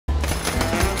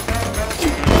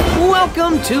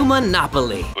Welcome to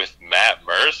Monopoly with Matt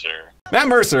Mercer. Matt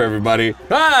Mercer, everybody.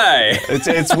 Hi.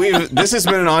 This has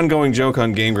been an ongoing joke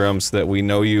on Game Grumps that we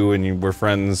know you and we're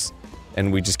friends,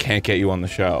 and we just can't get you on the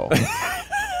show.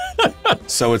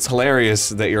 So it's hilarious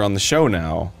that you're on the show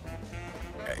now.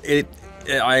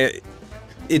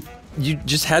 You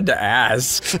just had to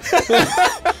ask.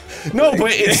 No, but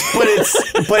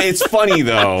it's funny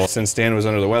though. Since Dan was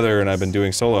under the weather and I've been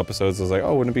doing solo episodes, I was like,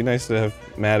 oh, wouldn't it be nice to have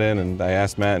Matt in? And I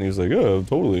asked Matt, and he was like, oh,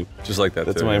 totally. Just like that.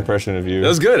 That's my impression of you. That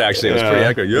was good, actually. It was pretty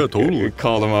accurate. Yeah, totally. I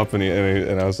called him up,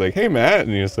 and I was like, hey, Matt,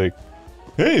 and he was like,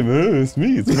 hey, man, it's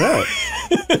me, it's Matt.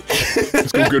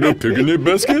 Let's go get a picnic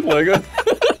basket, like a.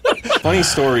 Funny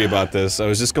story about this. I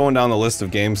was just going down the list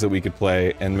of games that we could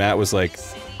play, and Matt was like,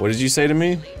 what did you say to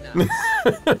me?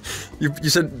 You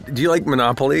said, do you like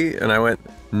Monopoly? And I went,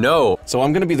 no. So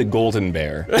I'm gonna be the golden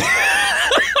bear.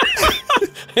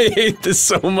 I hate this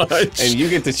so much. And you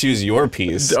get to choose your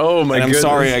piece. Oh my goodness. I'm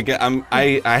sorry,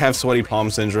 I have sweaty palm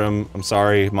syndrome. I'm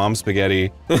sorry, mom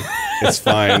spaghetti. It's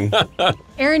fine.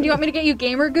 Aaron, do you want me to get you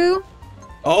gamer goo?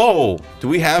 Oh, do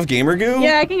we have gamer goo?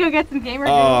 Yeah, I can go get some gamer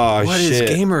goo. Oh, what shit. is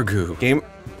gamer goo?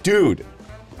 Dude.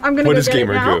 I'm gonna What go is get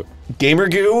gamer it now. goo? Gamer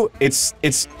goo,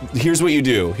 here's what you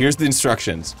do. Here's the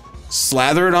instructions.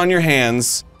 Slather it on your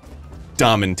hands,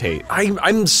 dominate. I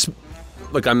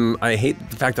hate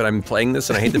the fact that I'm playing this,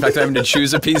 and I hate the fact that I'm having to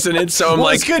choose a piece in it, so I'm well,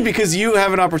 like. It's good because you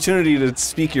have an opportunity to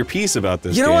speak your piece about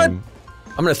this game. You know what? I'm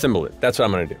gonna thimble it. That's what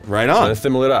I'm gonna do. Right on. I'm gonna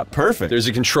thimble it up. Perfect. There's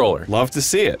a controller. Love to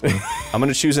see it. I'm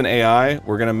gonna choose an AI.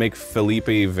 We're gonna make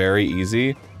Felipe very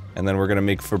easy, and then we're gonna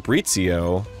make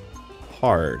Fabrizio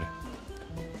hard.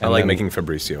 I like making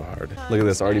Fabrizio hard. Look at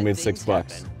this, already made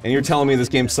 $6. And you're telling me this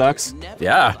game sucks?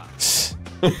 Yeah.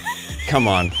 Come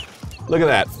on. Look at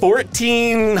that,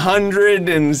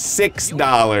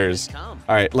 $1,406. All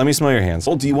right, let me smell your hands.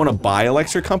 Well, do you want to buy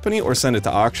Electric Company or send it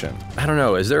to auction? I don't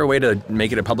know, is there a way to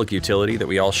make it a public utility that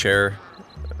we all share?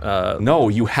 No,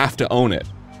 you have to own it.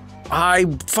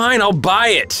 Fine, I'll buy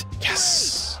it!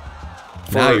 Yes.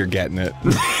 Now you're getting it.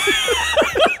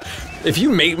 If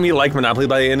you make me like Monopoly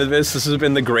by the end of this has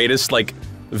been the greatest, like,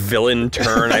 villain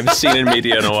turn I've seen in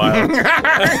media in a while.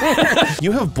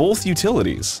 You have both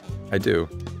utilities. I do.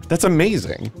 That's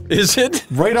amazing. Is it?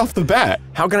 Right off the bat.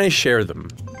 How can I share them?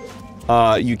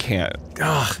 You can't.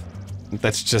 Ugh.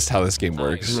 That's just how this game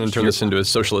works. I'm gonna turn this into a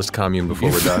socialist commune before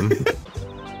we're done.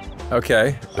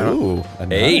 Okay. Ooh,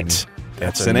 an 8.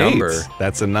 That's a number. 8.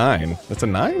 That's a 9. That's a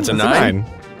 9? It's a 9?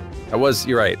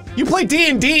 You're right. You play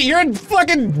D&D, you're a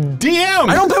fucking DM!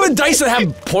 I don't play with dice that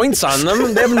have points on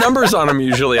them. They have numbers on them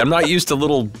usually. I'm not used to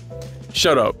little...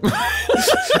 Shut up.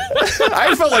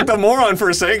 I felt like the moron for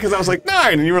a second because I was like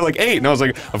 9 and you were like 8 and I was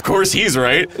like, of course he's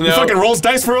right. No. He fucking rolls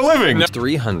dice for a living. No.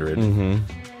 300. Mm-hmm.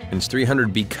 And it's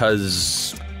 300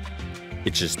 because...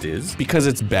 It just is? Because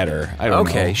it's better. I don't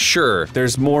know. Okay, sure.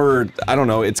 There's more, I don't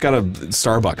know, it's got a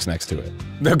Starbucks next to it.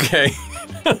 Okay.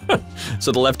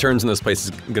 So the left turns in this place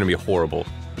is gonna be horrible.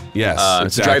 Yes,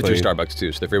 It's a drive-through Starbucks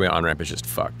too, so the freeway on-ramp is just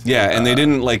fucked. Yeah, and they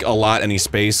didn't like allot any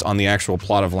space on the actual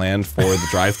plot of land for the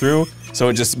drive-through, so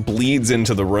it just bleeds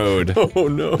into the road. Oh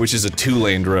no. Which is a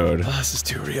 2-lane road. Oh, this is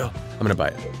too real. I'm gonna buy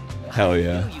it. Hell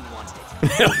yeah.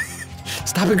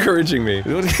 Stop encouraging me.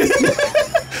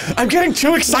 I'm getting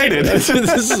too excited. This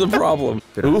is a problem.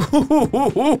 Ooh,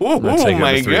 oh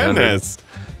my goodness.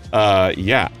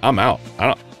 Yeah, I'm out.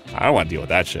 I don't want to deal with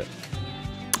that shit.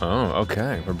 Oh,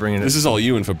 okay. We're bringing it. This is all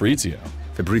you and Fabrizio.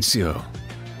 Fabrizio.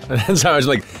 That's how I was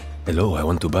like, hello, I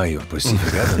want to buy your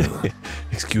Pacific Avenue.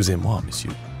 Excusez-moi,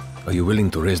 monsieur. Are you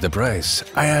willing to raise the price?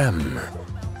 I am.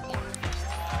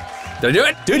 Did I do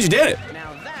it? Dude, you did it.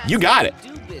 You got it.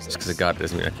 Just because I got it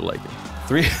doesn't mean I have to like it.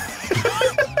 3.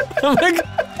 I'm like,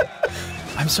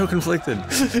 I'm so conflicted.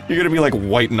 You're gonna be like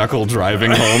white knuckle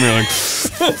driving home. You're like,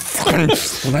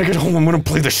 when I get home, I'm gonna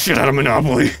play the shit out of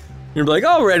Monopoly. You're like,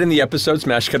 oh, we're in the episode,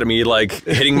 smash cut of me, like,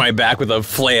 hitting my back with a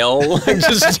flail. Like,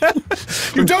 just...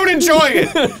 You don't enjoy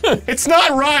it! It's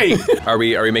not right! Are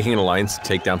we making an alliance to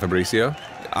take down Fabrizio?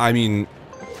 I mean,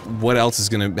 what else is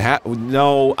gonna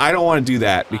no, I don't want to do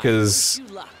that, because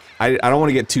I don't want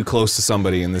to get too close to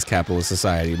somebody in this capitalist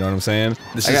society, you know what I'm saying?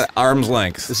 I got arm's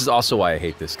length. This is also why I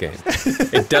hate this game.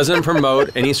 It doesn't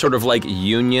promote any sort of, like,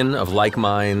 union of like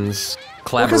minds,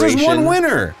 collaboration. Because there's one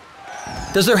winner!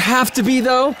 Does there have to be,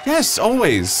 though? Yes,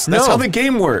 always. That's how the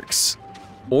game works.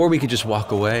 Or we could just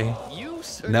walk away.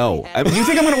 No. You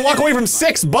think I'm gonna walk away from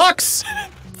 $6?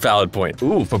 Valid point.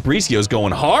 Ooh, Fabrizio's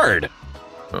going hard.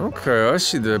 Okay, I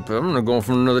see that, but I'm gonna go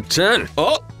for another 10.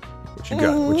 Oh! What you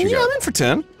got? What you got? Yeah, I'm in for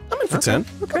 10. I'm in for 10.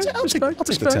 Okay, I'll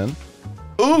take the 10.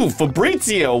 Ooh,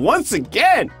 Fabrizio, once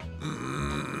again!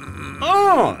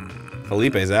 Oh!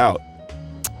 Felipe's out.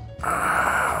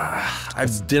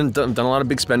 I've done a lot of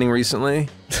big spending recently.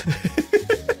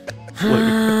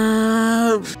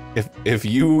 If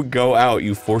you go out,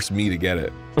 you force me to get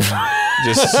it.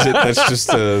 That's just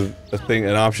a thing,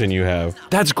 an option you have.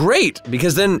 That's great,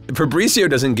 because then Fabricio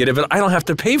doesn't get it, but I don't have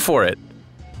to pay for it.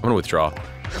 I'm gonna withdraw.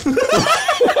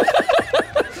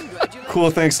 Cool,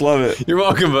 thanks, love it. You're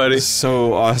welcome, buddy.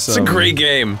 So awesome. It's a great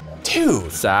game.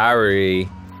 Dude, Sorry.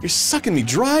 you're sucking me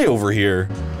dry over here.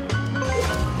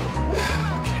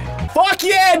 Fuck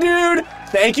yeah, dude!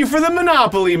 Thank you for the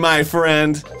Monopoly, my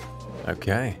friend.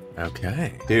 Okay,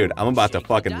 okay. Dude, I'm about to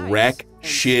fucking wreck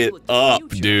shit up,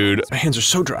 dude. My hands are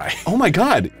so dry. Oh my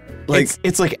god. Like-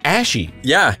 it's like ashy.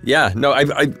 Yeah, yeah. No,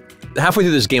 I halfway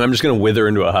through this game, I'm just gonna wither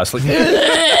into a husk. Like,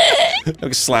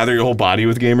 Like slather your whole body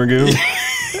with gamer goo.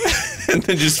 And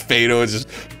then just Fado is just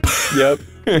yep.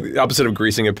 The opposite of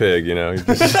greasing a pig, you know.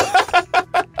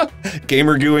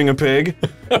 gamer gooing a pig.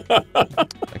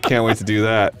 I can't wait to do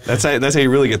that. That's how you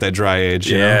really get that dry age.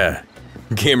 You know? Yeah.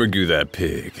 Gamer goo that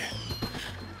pig.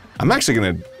 I'm actually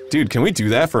gonna, dude. Can we do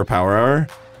that for a power hour?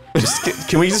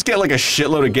 Can we just get like a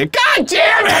shitload of God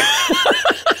damn it!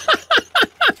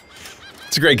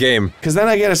 It's a great game. Because then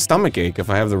I get a stomach ache if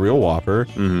I have the real Whopper.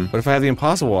 But if I have the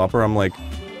Impossible Whopper, I'm like,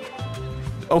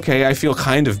 okay, I feel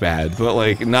kind of bad, but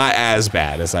like not as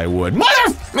bad as I would.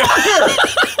 Motherfucker!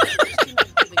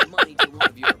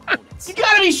 You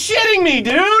gotta be shitting me,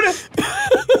 dude!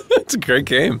 It's a great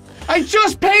game. I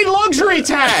just paid luxury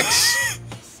tax!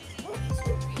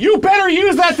 You better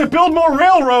use that to build more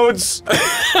railroads!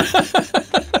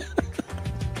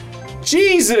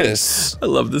 Jesus! I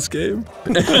love this game.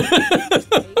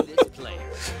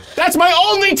 That's my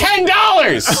only $10!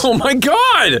 Oh my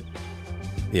god!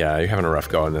 Yeah, you're having a rough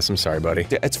go on this. I'm sorry, buddy.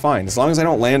 It's fine. As long as I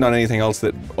don't land on anything else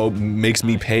that makes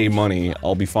me pay money,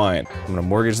 I'll be fine. I'm gonna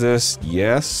mortgage this.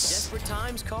 Yes. Desperate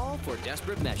times call for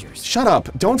desperate measures. Shut up.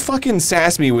 Don't fucking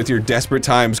sass me with your desperate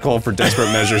times call for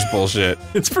desperate measures bullshit.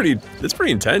 It's pretty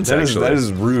intense, That actually.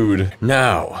 is rude.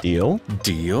 Now. Deal?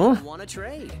 Deal? Want to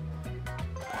trade?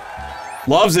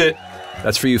 Loves it.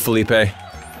 That's for you, Felipe.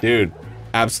 Dude,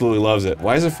 absolutely loves it.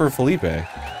 Why is it for Felipe?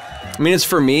 I mean, it's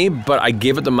for me, but I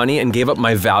gave it the money and gave up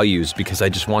my values because I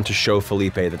just want to show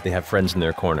Felipe that they have friends in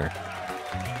their corner.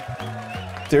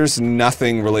 There's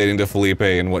nothing relating to Felipe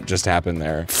in what just happened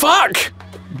there. Fuck!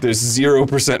 There's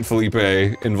 0%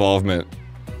 Felipe involvement.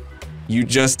 You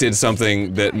just did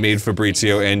something that made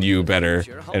Fabrizio and you better,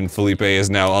 and Felipe is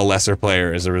now a lesser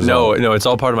player as a result. No, it's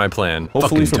all part of my plan.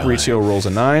 Hopefully Fucking Fabrizio rolls a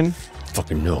 9.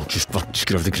 Fucking no, just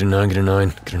get over there, get a 9, get a 9,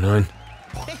 get a 9.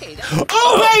 Hey,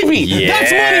 Oh baby! Yeah.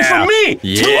 That's money for me!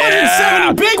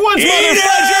 Yeah. 270 big ones, Eat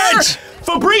motherfucker! it!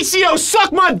 Fabrizio,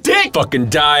 suck my dick! Fucking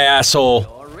die, asshole.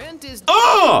 your rent is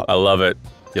Ugh! I love it.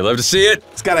 You love to see it?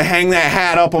 It's gotta hang that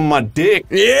hat up on my dick.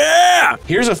 Yeah!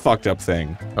 Here's a fucked up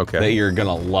thing Okay. that you're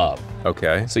gonna love.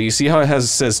 Okay. So you see how it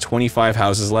says 25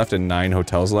 houses left and 9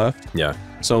 hotels left? Yeah.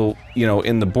 So, you know,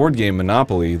 in the board game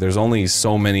Monopoly, there's only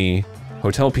so many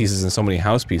hotel pieces and so many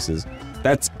house pieces.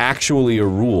 That's actually a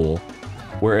rule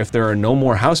where if there are no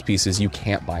more house pieces, you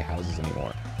can't buy houses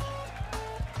anymore.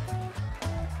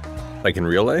 Like in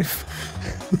real life?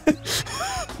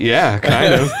 Yeah,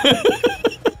 kind of.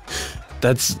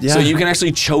 That's, yeah. So you can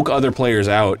actually choke other players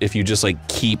out if you just like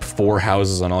keep 4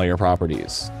 houses on all your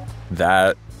properties.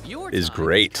 That your is time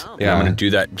great. has come. Yeah. I'm gonna do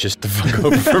that just to fuck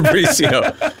over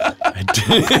Fabricio.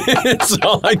 It's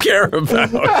all I care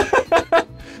about.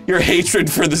 Your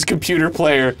hatred for this computer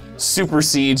player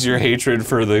supersedes your hatred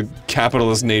for the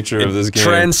capitalist nature of this game.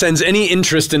 Transcends any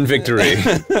interest in victory.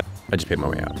 I just paid my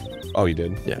way out. Oh, you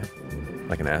did? Yeah.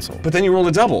 Like an asshole. But then you rolled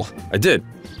a double. I did.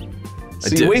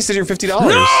 So you wasted your $50.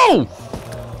 No!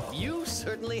 You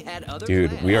certainly had other Dude,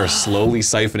 plans. we are slowly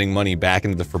siphoning money back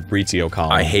into the Fabrizio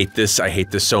column. I hate this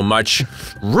so much.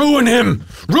 Ruin him!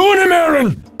 Ruin him,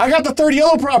 Aaron! I got the 3rd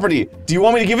yellow property! Do you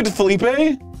want me to give it to Felipe?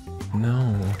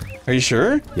 No. Are you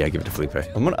sure? Yeah, give it to Felipe.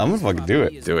 I'm gonna fucking do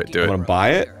it. Do it, do I'm it. gonna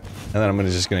buy it, and then I'm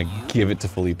just gonna give it to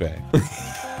Felipe.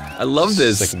 I love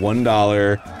this. It's like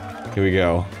 $1. Here we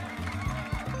go.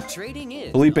 Trading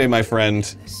in. Felipe, my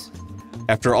friend,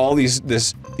 after all these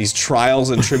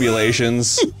trials and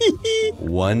tribulations,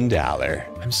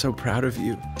 $1. I'm so proud of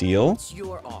you. Deal?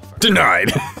 Your offer.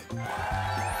 Denied.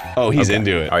 Oh, he's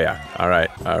into it. Oh yeah. All right.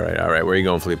 Where are you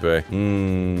going, Felipe?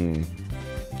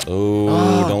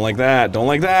 Oh, don't like that. Don't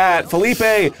like that.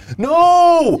 Felipe!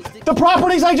 No! The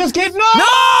properties I just get. No!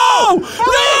 No! No!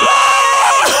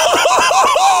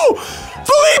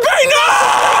 Felipe,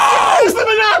 no! Where's the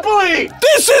Monopoly?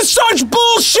 This is such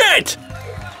bullshit!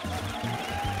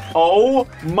 Oh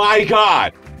my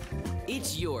god.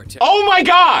 It's your turn. Oh my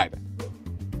god!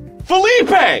 Felipe!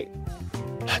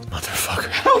 That motherfucker.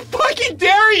 How fucking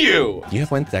dare you? You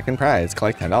have won second prize.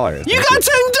 Collect $10. You got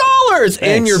 $10,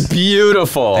 and you're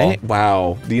beautiful.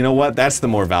 Wow. You know what? That's the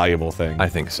more valuable thing. I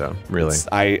think so. Really.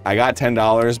 I got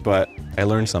 $10, but I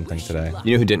learned something today.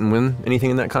 You know who didn't win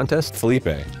anything in that contest? Felipe.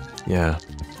 Yeah.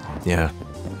 Yeah.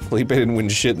 Felipe didn't win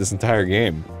shit this entire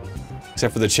game.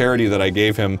 Except for the charity that I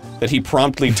gave him that he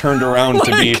promptly turned around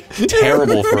to be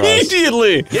terrible for us.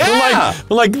 Immediately! Yeah!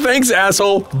 I'm like, thanks,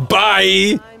 asshole.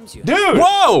 Bye! Dude!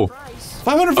 Whoa!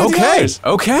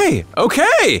 $550!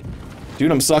 Okay.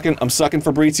 Dude, I'm sucking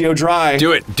Fabrizio dry.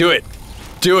 Do it.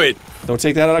 Don't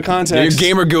take that out of context. You're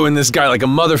gamer gooing this guy like a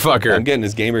motherfucker. I'm getting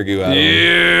his gamer goo out of him.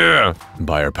 Yeah!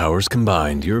 By our powers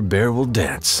combined, your bear will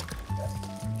dance.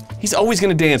 He's always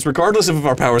gonna dance, regardless of if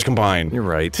our powers combine. You're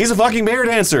right. He's a fucking bear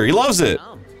dancer. He loves it.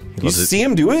 You see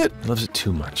him do it? He loves it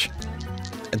too much.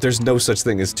 There's no such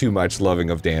thing as too much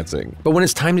loving of dancing. But when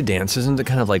it's time to dance, isn't it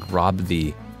kind of like rob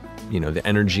the, you know, the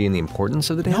energy and the importance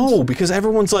of the dance? No, because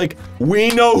everyone's like, we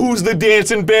know who's the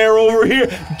dancing bear over here.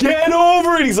 Get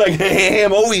over it. He's like, hey,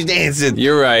 I'm always dancing.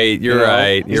 You're right. You're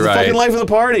right. He's the fucking life of the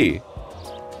party.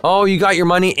 Oh, you got your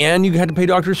money and you had to pay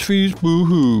doctor's fees.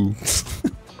 Boo-hoo.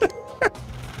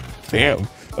 Damn,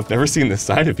 I've never seen this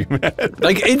side of you, man.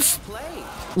 Like, it's...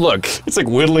 Look. It's like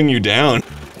whittling you down.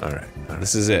 All right.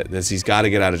 This is it. He's got to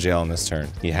get out of jail in this turn.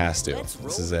 He has to.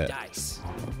 This is it.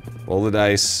 Roll the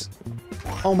dice.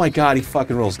 Oh my god, he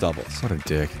fucking rolls doubles. What a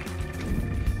dick.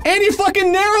 And he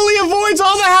fucking narrowly avoids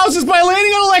all the houses by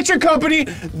landing on Electric Company!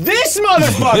 This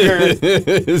motherfucker!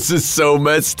 This is so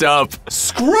messed up.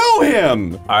 Screw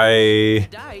him! I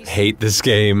hate this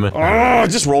game. Oh,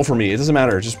 just roll for me. It doesn't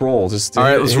matter. Just roll. Just all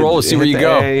right, let's roll. Let's see where you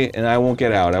go. And I won't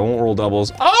get out. I won't roll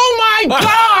doubles. Oh my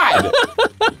god!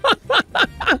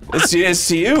 It's to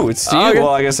you. It's to you. Okay. Well,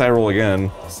 I guess I roll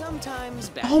again.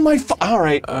 Oh my all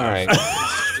right.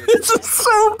 This is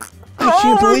so... I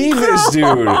can't believe this,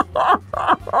 dude. Alright.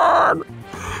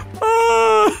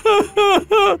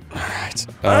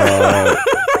 I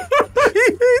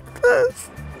hate this.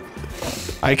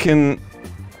 I can...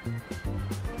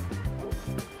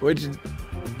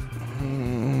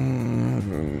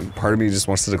 Part of me just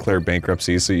wants to declare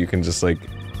bankruptcy so you can just, like,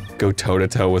 go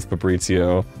toe-to-toe with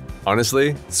Fabrizio. Honestly?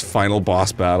 It's final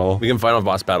boss battle. We can final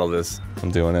boss battle this. I'm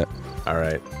doing it.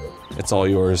 Alright. It's all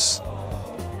yours.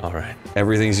 Alright.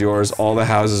 Everything's yours. All the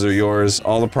houses are yours.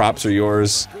 All the props are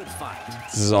yours.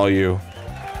 This is all you.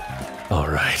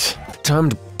 Alright. Time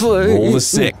to play. Roll the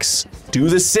 6. Do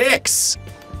the 6!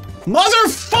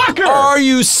 Motherfucker! Are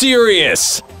you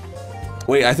serious?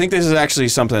 Wait, I think this is actually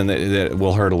something that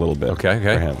will hurt a little bit. Okay.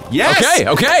 For him. Yes!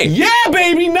 Okay. Yeah,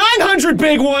 baby! 900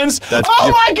 big ones!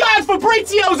 Oh my god,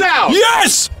 Fabrizio's out!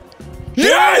 Yes!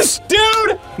 Yes!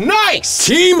 Dude! Nice!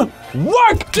 Team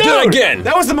work! Dude, Do it again!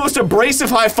 That was the most abrasive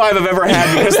high five I've ever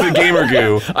had because of the gamer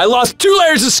goo. I lost 2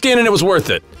 layers of skin and it was worth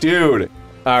it. Dude.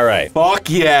 Alright. Fuck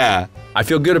yeah. I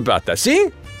feel good about that.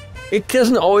 See? It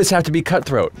doesn't always have to be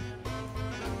cutthroat.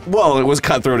 Well, it was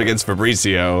cutthroat against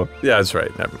Fabrizio. Yeah, that's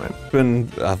right. Never mind. It's been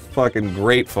fucking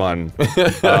great fun.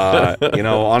 You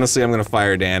know, honestly, I'm gonna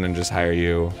fire Dan and just hire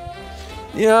you.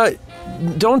 Yeah,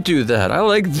 don't do that. I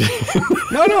like.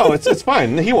 No, it's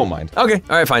fine. He won't mind. Okay,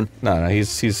 all right, fine. No,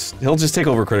 he'll just take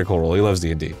over Critical Role. He loves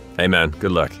D&D. Hey, man,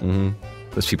 good luck.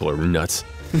 Those people are nuts.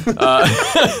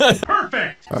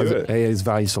 Perfect. Hey, it's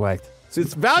value select.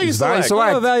 It's value select.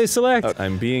 select. Oh, value select.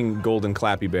 I'm being Golden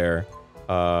Clappy Bear.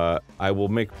 I will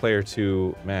make player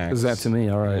 2 Max. Is that to me?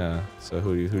 All right. Yeah. So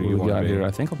who do What you we want got to be? here?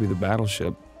 I think I'll be the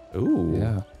battleship. Ooh.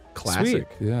 Yeah. Classic.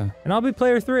 Yeah. And I'll be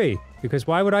player 3, because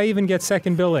why would I even get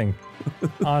second billing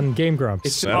on Game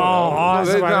Grumps? No,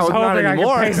 awesome. I was not hoping I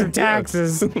anymore. could pay some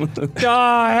taxes. Oh,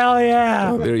 hell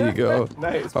yeah. There you go.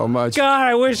 Nice. How much? God,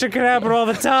 I wish it could happen all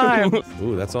the time.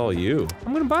 Ooh, that's all you.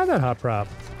 I'm gonna buy that hot prop.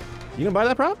 You gonna buy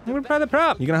that prop? I'm gonna buy the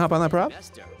prop. You gonna hop on that prop?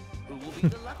 I'm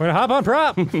gonna hop on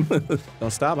prop. Don't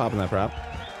stop hopping that prop.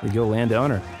 There you go,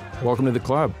 landowner. Welcome to the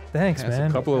club. Thanks, man.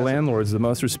 A couple of landlords, the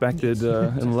most respected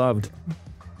and loved.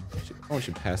 I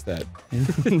should pass that.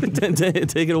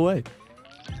 Take it away.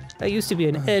 I used to be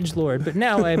an edgelord, but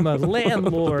now I'm a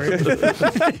landlord.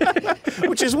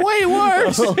 Which is way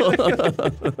worse!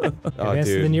 Advance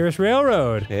to the nearest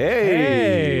railroad.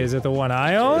 Hey! Is it the one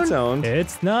I own? It's owned.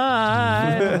 It's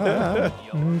not.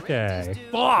 Okay.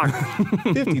 Fuck!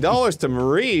 $50 to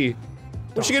Marie?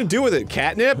 What's she gonna do with it?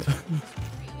 Catnip?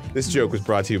 This joke was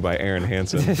brought to you by Aaron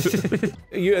Hansen.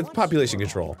 It's population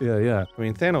control. Yeah. I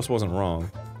mean, Thanos wasn't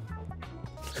wrong.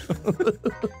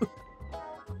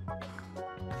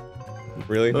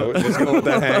 Really? No, just gonna let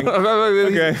that hang?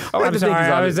 Okay. I'm sorry,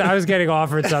 I was getting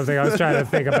offered something. I was trying to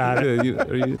think about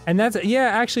it. And that's, yeah,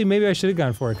 actually, maybe I should have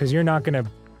gone for it, because you're not gonna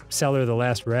sell her the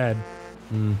last red.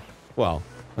 Well,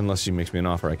 unless she makes me an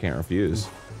offer I can't refuse.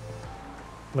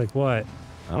 Like what?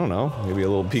 I don't know. Maybe a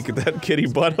little peek at that kitty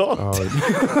butthole.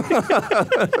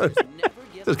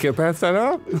 Just can't pass that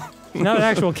up. Not an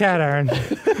actual cat, Aaron.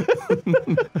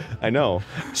 I know.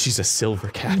 She's a silver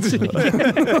cat.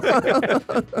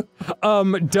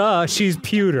 Duh, she's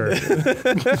pewter.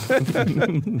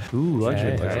 Ooh,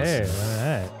 luxury. Hey,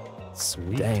 alright.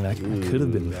 Sweet. Dang, that could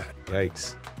have been that.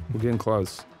 Yikes. We're getting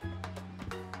close.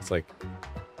 It's like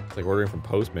ordering from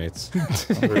Postmates.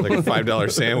 Order like a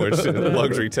 $5 sandwich and the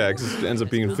luxury tax ends up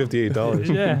being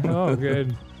 $58. Yeah, oh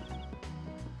good.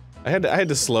 I had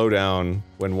to slow down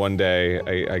when one day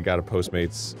I got a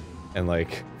Postmates and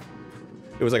like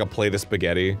it was like a plate of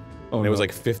spaghetti and it was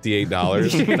like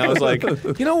 $58 and I was like,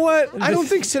 you know what? I don't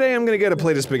think today I'm gonna get a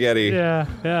plate of spaghetti. Yeah,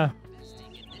 yeah.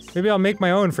 Maybe I'll make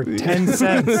my own for 10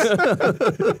 cents.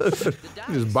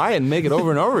 Just buy it and make it over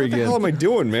and over What the hell again. am I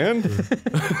doing, man?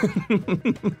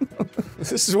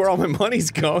 This is where all my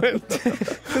money's going.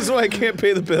 This is why I can't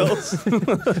pay the bills.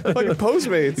 Fucking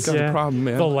Postmates. Got a problem,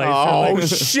 man. The lights, are Oh like,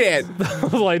 shit!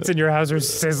 the lights in your house are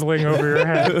sizzling over your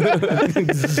head.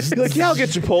 You're like, yeah, I'll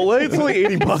get Chipotle. It's only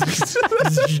 $80.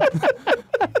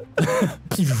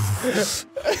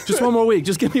 Just one more week.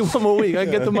 Just give me one more week. I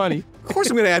get the money. Of course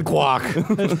I'm gonna add guac.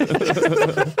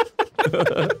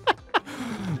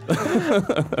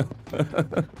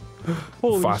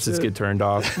 Holy Faucets shit. get turned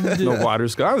off. No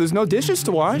water's gone. There's no dishes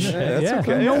to wash. Yeah,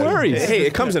 Okay. No worries. Hey,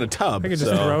 it comes in a tub. I could just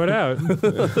so. throw it out.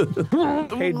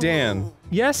 Hey, Dan,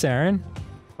 Yes, Aaron.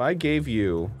 if I gave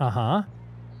you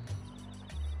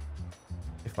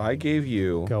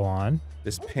Go on.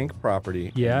 this pink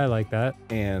property Yeah, I like that.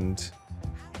 and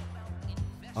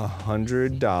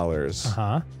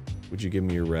 $100, would you give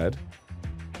me your red?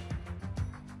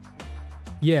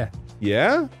 Yeah.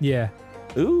 Yeah? Yeah.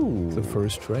 Ooh. The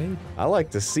first trade. I like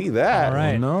to see that. All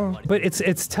right. No. But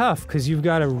it's tough because you've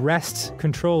got to wrest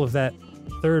control of that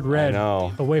third I red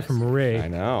know. away from I Marie,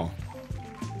 know.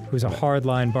 who's a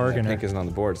hardline That bargainer. pink isn't on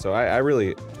the board, so I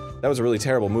really, that was a really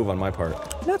terrible move on my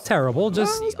part. Not terrible,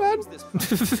 just Time to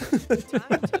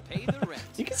pay the rent.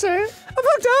 You can say it. I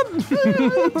fucked up.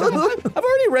 I've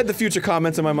already read the future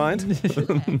comments in my mind. So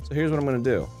here's what I'm gonna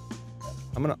do.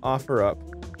 I'm gonna offer up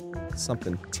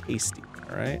something tasty,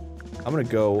 alright? I'm gonna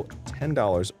go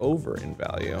 $10 over in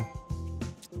value.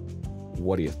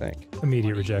 What do you think?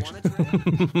 Immediate rejection.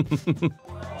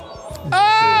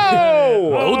 Oh!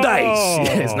 Roll dice.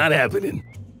 Yeah, it's not happening.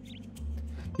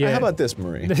 Yeah. How about this,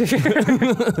 Marie?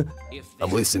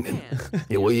 I'm listening.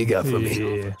 Yeah, what you got for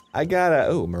me? Yeah. I got a,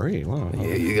 oh, Marie, wow.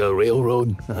 Yeah, you got a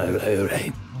railroad?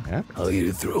 Alright. Yeah. I'll eat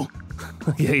it through.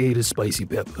 Yeah, I ate a spicy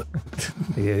pepper.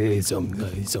 Yeah, I ate some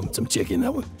chicken.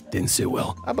 That one didn't sit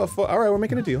well. How about alright, we're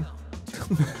making a deal.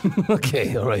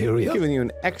 Okay, alright, here we I'm go. giving you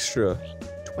an extra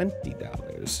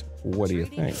 $20. What do you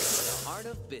think? The art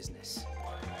of business.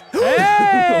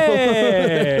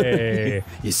 Hey!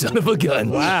 You son of a gun.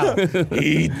 Wow.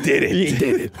 He did it. He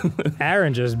did it.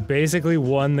 Aaron just basically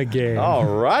won the game.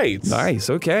 Alright. Nice,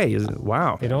 okay.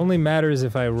 Wow. It only matters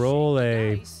if I roll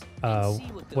a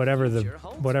whatever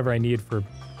I need to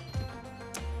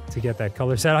get that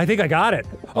color set. I think I got it.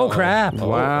 Oh crap.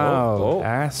 Wow. oh.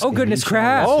 Ask Oh, goodness and you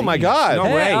crap. shall Oh my god. No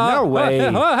way, no way.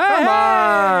 Come on. Come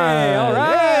on. All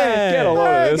right. Get a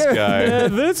load of this guy. Yeah,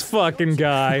 this fucking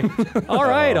guy. All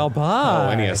right, I'll buy. Oh,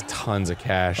 and he has tons of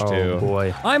cash, too. Oh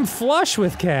boy. I'm flush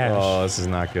with cash. Oh, this is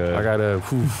not good. I gotta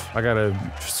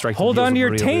strike. Hold the on to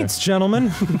your heels of Maria taints,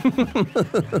 gentlemen.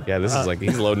 Yeah, this is like,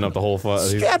 he's loading up the whole there.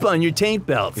 he's Strap on your taint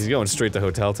belts. going straight to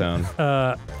Hotel Town.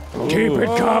 Keep it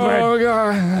coming. Oh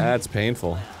god. That's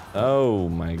painful. Oh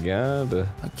my god.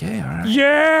 Okay, alright.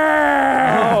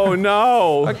 Yeah. Oh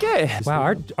no! Okay.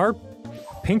 Wow, our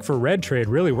pink for red trade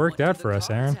really worked out for us,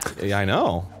 Aaron. Yeah, I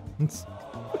know. It's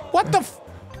What the f-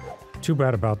 too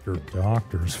bad about your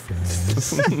doctor's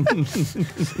friends.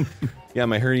 Yeah,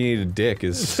 my herniated dick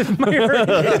is...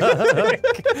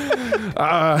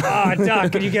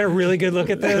 Doc, can you get a really good look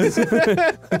at this?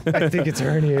 I think it's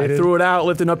herniated. Threw it out,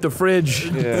 lifting up the fridge.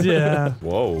 Yeah.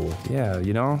 Whoa. Yeah,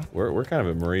 you know. We're kind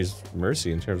of at Marie's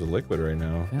mercy in terms of liquid right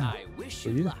now. I wish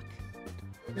you luck.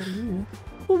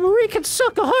 Well, Marie can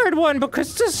suck a hard one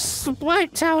because this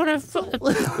white town of...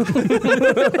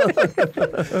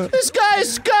 This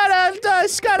guy's got a...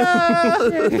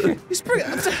 He's pretty...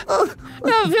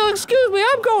 No, if you'll excuse me,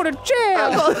 I'm going to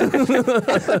jail.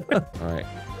 Alright.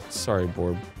 Sorry,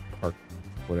 board park,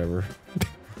 whatever.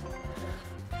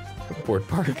 Board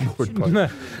park.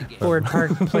 Ford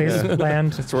Park Place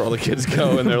land. That's where all the kids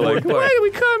go, and they're like, Why do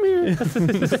we come here?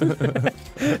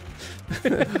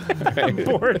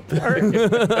 Ford Park.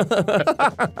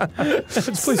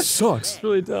 This place sucks. It's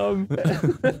really dumb.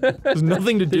 There's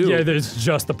nothing to do. Yeah, there's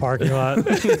just the parking lot.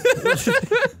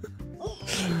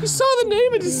 You saw the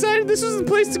name and decided this was the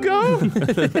place to go?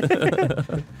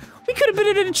 We could have been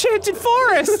in an enchanted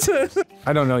forest.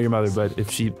 I don't know your mother, but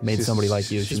if she made She's- somebody like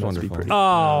you, she she's must be wonderful. pretty.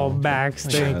 Oh, Max,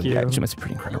 thank you. She must be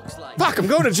pretty incredible. Fuck, I'm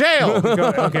going to jail!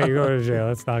 Okay, you're going to jail.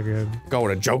 That's not good.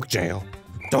 Going to joke jail.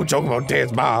 Don't joke about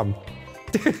Dan's mom.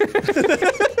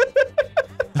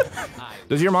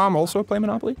 Does your mom also play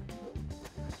Monopoly?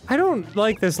 I don't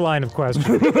like this line of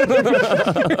question.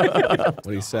 What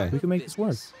do you say? We can make this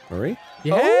work. Marie?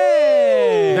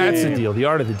 Hey! That's the deal. The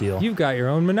art of the deal. You've got your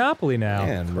own Monopoly now.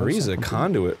 Man, Marie's a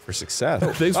conduit for success.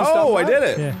 Thanks for Oh, stopping I by. did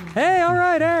it! Yeah. Hey, all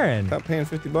right, Aaron. Stop paying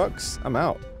 $50. I'm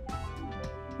out.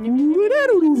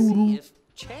 See if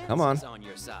chance Come on. is on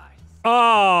your side.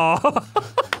 Oh.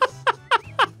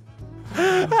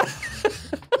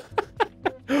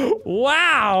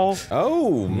 Wow.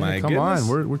 Oh my Come goodness.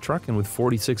 on, we're trucking with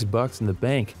 $46 in the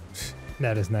bank.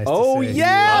 That is nice Oh to see.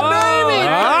 yeah, baby!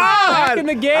 Back in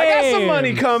the game. I got some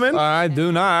money coming. I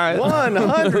do not.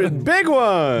 100 big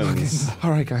ones. All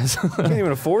right, guys. Can't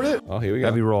even afford it. Oh, here we go.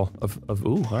 Heavy roll of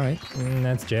ooh. All right.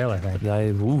 That's jail, I think.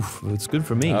 Oof. It's good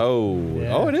for me. Oh,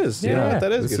 Yeah. oh, it is. You know Yeah. what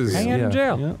that is? This Good is- for you. Hang out in yeah.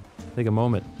 jail. Yeah. Take a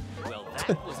moment. Well,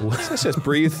 that was Let's just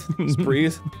breathe. Just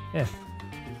breathe. Yeah.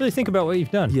 Really think about what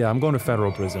you've done. Yeah, I'm going to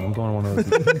federal prison. I'm going to one of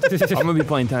those. I'm gonna be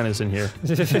playing tennis in here.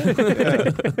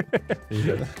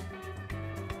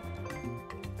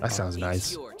 That sounds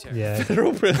nice. your turn. Yeah.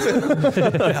 Federal prison.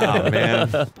 Oh man.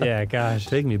 Yeah, gosh.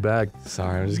 Take me back.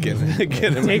 Sorry, I'm just getting in Take my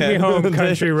me head. home,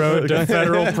 country road to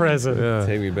federal prison. Yeah.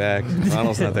 Take me back.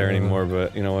 Ronald's not there anymore,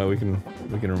 but you know what? We can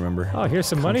remember. Oh, here's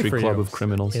some money Country for club you. of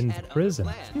criminals. In Had other prison.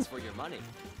 plans for your money.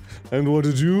 And what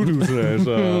did you do today,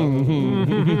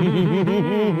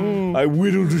 I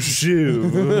whittled a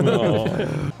shiv.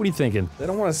 What are you thinking? They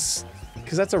don't want to,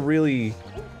 because that's a really.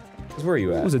 Because where are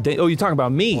you at? It was a oh, you talking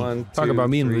about me? One, Talk two, about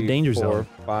me in the three, danger 4, zone.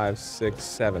 5, 6,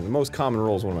 7. The most common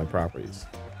rule is one of my properties.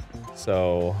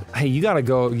 So. Hey, you gotta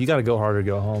go. You gotta go hard or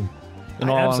go home. In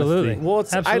all Absolutely. honesty. Well,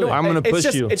 it's. Absolutely. I don't, I'm gonna it's push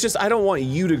just, you. It's just I don't want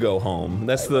you to go home.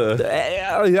 That's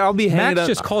the. I'll be hanging Max up.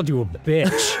 just called you a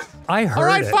bitch. I heard All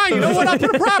right, it. fine. You know what? I'll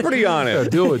put a property on Yeah,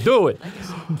 it. do it. Do it.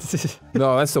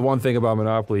 No, that's the one thing about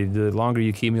Monopoly. The longer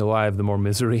you keep me alive, the more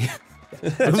misery.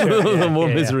 the more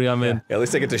yeah, misery I'm in. Yeah, at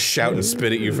least I get to shout and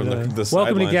spit at you from the Welcome to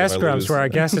sidelines Guest if I Grumps, lose. where our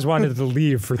guest has wanted to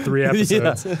leave for 3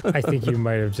 episodes. I think you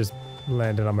might have just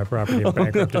landed on my property and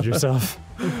bankrupted yourself.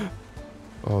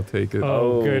 I'll take it.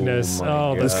 Oh, goodness. my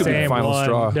Oh, the God. This could be the same final one.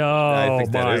 straw. No, I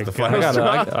think that my is the God. final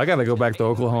straw. I gotta go back to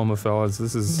Oklahoma, fellas.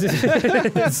 This is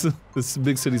this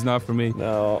big city's not for me.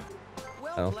 No,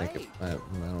 Well I don't think it. played. I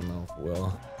don't know if it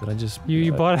will. Did I just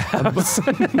You bought a house.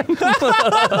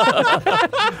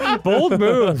 Bold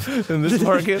move. in this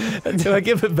market? Did I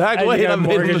give it back? And Wait, you I got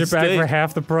made a mortgage it back mistake. for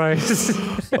half the price.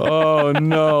 Oh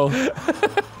no.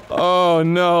 Oh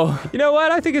no. You know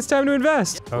what? I think it's time to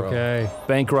invest. Okay.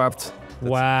 Bankrupt.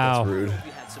 Wow. That's rude. You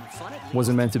had some fun at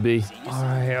Wasn't meant to be. All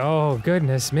right. Oh,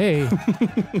 goodness me.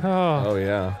 Oh. Oh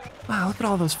yeah. Wow, look at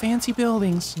all those fancy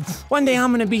buildings. One day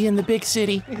I'm gonna be in the big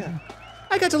city.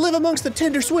 I got to live amongst the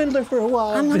Tinder swindler for a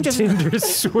while. I'm just Tinder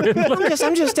swindler.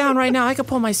 I'm just down right now. I could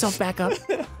pull myself back up.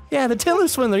 Yeah, the Tinder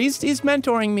swindler. He's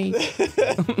mentoring me.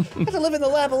 I got to live in the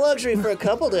lap of luxury for a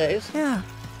couple days. Yeah,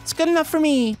 it's good enough for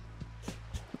me.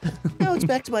 Now it's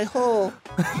back to my hole.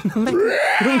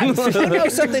 I know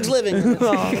something's living.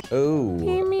 Oh,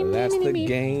 that's the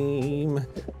game.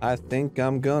 I think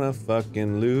I'm gonna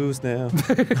fucking lose now. home,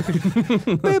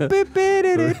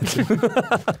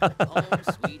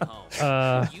 sweet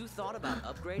home. You thought about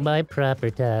upgrading? My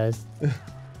properties.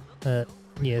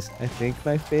 Yes. I think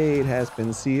my fate has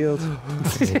been sealed.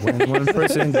 When one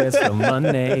person gets the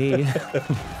money.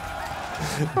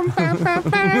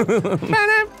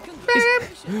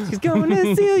 Congratulations. He's going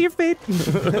to seal your fate.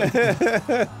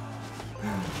 Well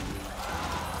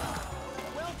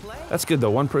played. That's good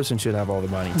though. One person should have all the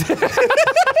money.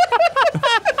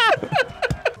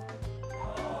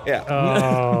 Yeah.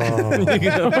 Oh.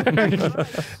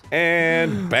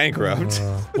 And bankrupt.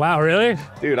 Wow, really?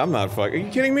 Dude, I'm not fucking. Are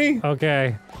you kidding me?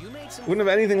 Okay. You made some Wouldn't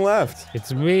have anything left.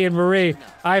 It's me and Marie.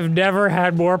 I've never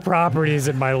had more properties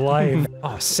in my life.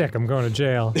 Oh, sick. I'm going to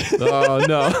jail. Oh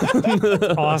no.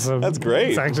 Awesome. That's great.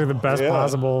 It's actually the best Yeah.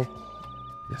 possible.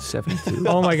 72.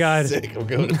 Oh my god. Sick. I'm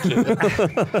going to jail. That's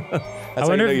how you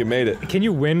wonder know if- you made it. Can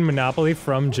you win Monopoly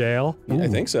from jail? I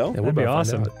think so. Yeah, we're That'd be about to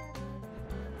awesome. find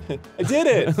out. I did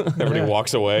it. Everybody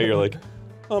walks away. You're like,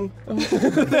 Hello?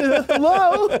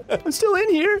 I'm still in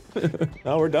here.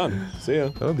 oh, we're done. See ya.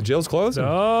 Oh, the jail's closed?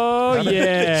 Oh,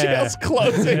 yeah. Jail's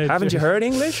closing. Haven't you heard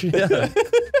English?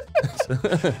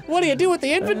 What do you do with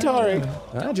the inventory?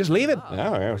 Just leave it. Oh,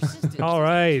 yeah. All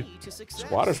right.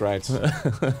 Squatters' rights.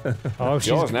 Oh, she's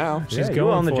Yours now. She's Yeah, going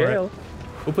you on the for jail. it.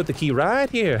 We'll put the key right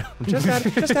here. Just out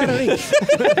of reach.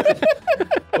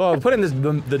 Well, put it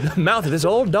in the mouth of this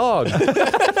old dog.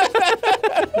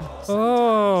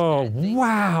 Oh,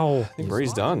 wow. I think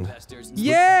Marie's done.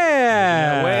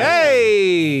 Yeah.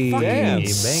 Hey! Damn.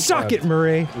 Suck it,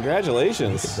 Marie.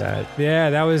 Congratulations.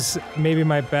 Yeah, that was maybe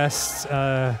my best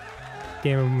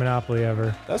game of Monopoly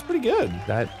ever. That's pretty good.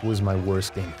 That was my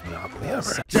worst game of Monopoly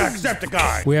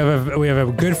ever. We have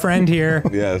a good friend here.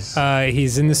 Yes.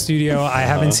 He's in the studio. I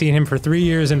haven't seen him for 3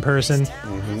 years in person,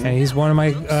 and he's one of my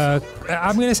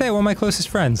I'm gonna say one of my closest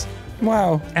friends.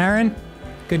 Wow. Aaron,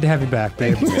 good to have you back,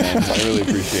 babe. Thank you, man. I really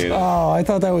appreciate it. Oh, I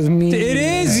thought that was me. It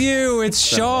is you. It's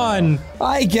Sean.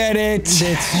 I get it.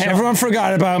 Everyone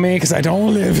forgot about me because I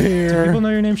don't live here. People know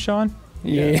your name's Sean.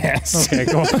 Yes. Okay,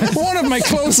 go on. One of my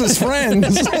closest friends.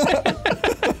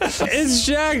 It's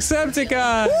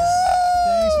Jacksepticeye.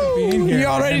 Thanks for being here.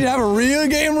 Y'all ready to have a real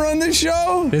game run this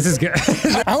show? This is good.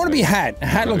 I want to be Hat.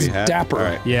 Hat looks Hat? dapper. All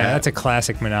right. Yeah, that's a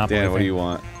classic Monopoly. Dan, what do thing. you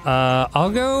want? I'll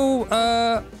go.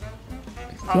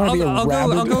 You want to be a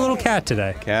rabbit? I'll go little cat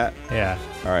today. Cat? Yeah.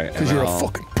 All right. Because you're a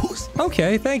fucking puss.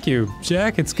 Okay, thank you,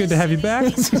 Jack. It's good to have you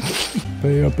back.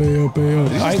 Pay up, pay up, pay up.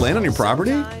 Did you just land on your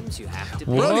property?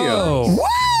 Whoa.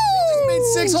 Woo! Made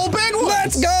 6 whole big ones!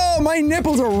 Let's go! My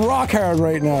nipples are rock hard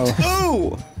right now.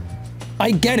 Ooh!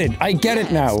 I get it. I get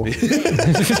it now.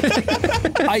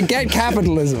 I get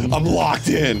capitalism. I'm locked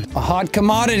in. A hot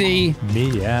commodity.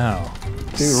 Meow.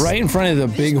 Dude, right in front of the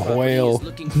big whale.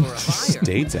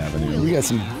 States Avenue. We got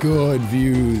some good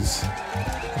views.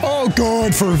 Oh,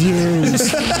 good for views.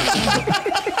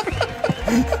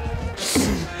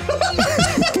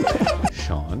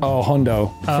 Sean. Oh,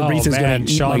 hundo. Fabrice's man, gonna eat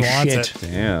Sean my wants shit.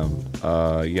 it. Damn.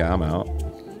 Yeah, I'm out.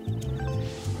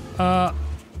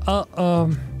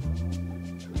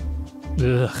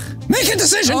 Ugh. Make a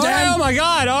decision, Oh, Dan! oh my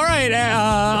God! All right,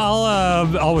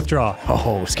 I'll withdraw.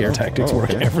 Oh, scare tactics work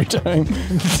every time.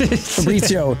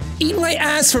 Fabrizio, eat my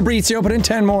ass, Fabrizio, put in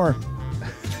 10 more.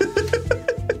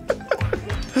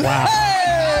 Wow!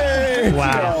 Hey!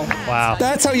 Wow! Wow!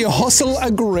 That's how you hustle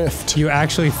a grift. You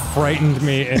actually frightened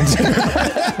me into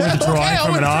withdrawing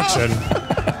from an auction.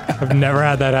 I've never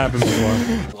had that happen before.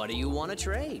 What do you want to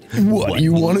trade? What do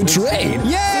you want to trade?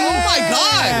 Yeah! Oh my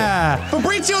god! Yeah!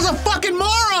 Fabrizio's a fucking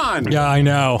moron! Yeah, I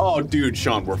know. Oh, dude,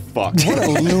 Sean, we're fucked. What a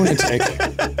lunatic.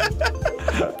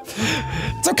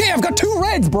 It's okay, I've got 2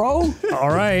 reds, bro. All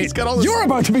right. He's got all this, You're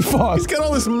about to be fucked. he's got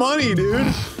all this money, dude.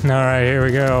 All right, here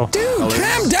we go. Dude,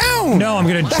 calm down. No, I'm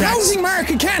gonna The jack. housing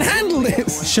market can't handle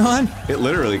this. Sean, It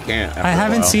literally can't. I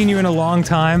haven't seen you in a long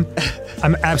time.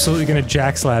 I'm absolutely gonna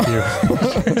jack slap you.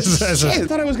 I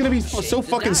thought I was gonna be so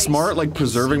fucking smart, like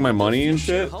preserving my money and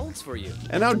shit. Holds for you.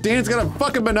 And now Dan's got a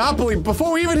fucking monopoly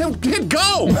before we even hit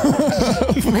go!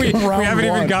 we Round haven't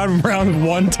even one. gotten round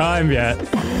 1 time yet.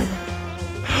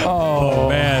 Oh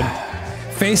man.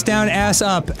 Face down, ass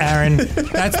up, Aaron.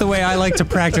 That's the way I like to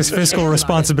practice fiscal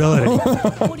responsibility.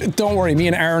 Don't worry, me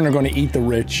and Aaron are going to eat the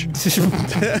rich.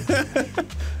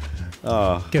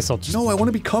 Guess I'll just. No, I want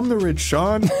to become the rich,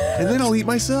 Sean, and then I'll eat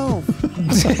myself.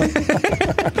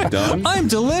 Done? I'm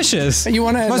delicious. You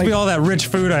want to Must be all that rich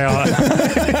food I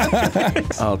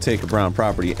ought. I'll take a brown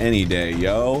property any day,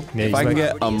 yo. Yeah, If I can he's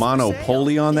get a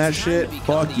monopoly on that shit,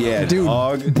 fuck yeah, Dude,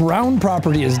 dog. brown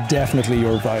property is definitely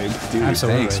your vibe. Dude,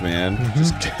 Absolutely. thanks, man.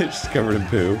 Just covered in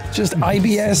poo. Just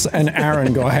IBS and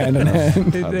Aaron go hand in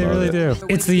hand. They really do.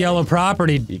 It's the yellow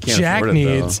property can't Jack afford it,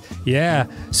 though. needs. Yeah.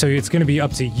 So it's gonna be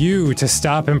up to you to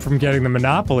stop him from getting the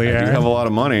monopoly, You Aaron. have a lot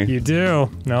of money. You do.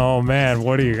 Oh man,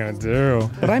 what are you gonna do?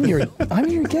 But I'm your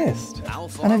guest,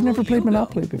 and I've never played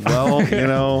Monopoly before. Well, you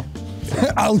know,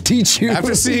 I'll teach you.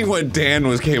 after seeing what Dan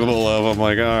was capable of, I'm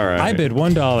like, all right. I bid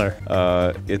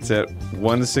 $1. It's at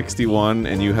 161,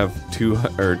 and you have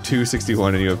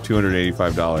 261, and you have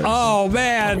 $285. Oh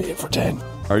man. For 10.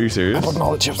 Are you serious? Putting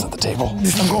all the chips on the table.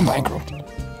 I'm going bankrupt.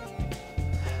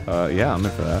 Yeah, I'm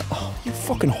in for that. You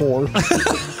fucking whore.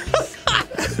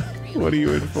 What are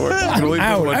you in for? I'm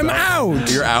out. I'm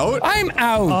out. You're out? I'm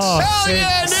out. Oh, saving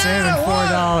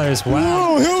 $4. Wow.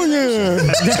 Oh, hell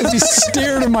yeah. He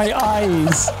stared in my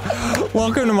eyes.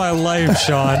 Welcome to my life,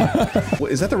 Sean.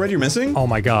 What, is that the red you're missing? Oh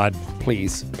my God.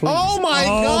 Please. Oh my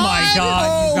Oh my God.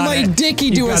 Oh, You got my it. dicky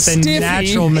You do a got the stiffy.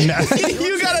 natural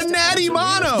You got a natty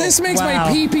mono! This makes Wow.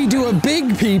 my pee-pee do a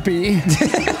big pee-pee.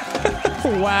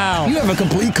 Wow. You have a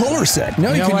complete color set. No,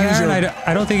 You you know can what, use Aaron? your.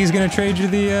 I don't think he's going to trade you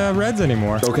the Reds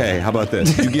anymore. Okay, how about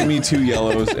this? You give me 2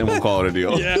 yellows and we'll call it a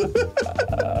deal. Yeah.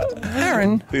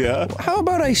 Aaron, Yeah. how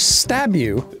about I stab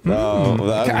you? No,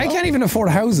 I can't even afford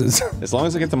houses. as long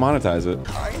as I get to monetize it.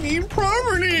 I need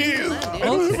properties. I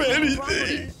don't have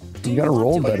anything. You gotta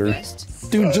roll better.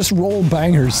 Dude, just roll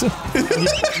bangers.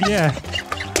 Yeah.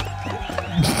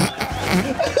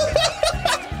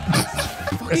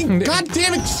 God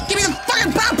damn it! Just give me the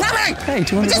fucking property! Hey,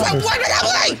 $200.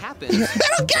 monopoly! Happens.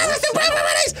 I don't care about the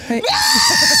properties!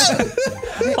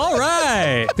 Hey. All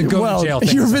right. The go Well, to jail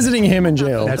thing. you're visiting him in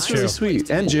jail. That's true. Sweet.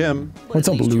 And Jim. What's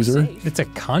up, loser? It's a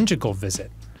conjugal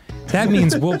visit. That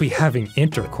means we'll be having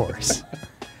intercourse.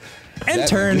 And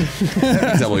turn. That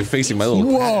means I'll be facing my little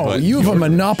Whoa, butt. you have a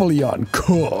monopoly on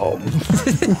cum.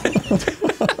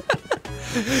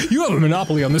 You have a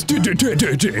monopoly on this.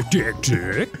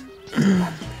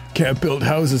 Can't build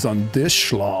houses on this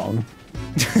schlong.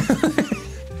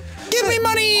 Give me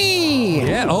money!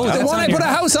 Yeah. Oh, The that's one on I your- put a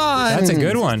house on! That's a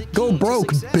good one. Go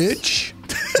broke, bitch.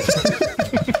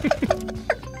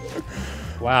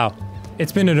 Wow.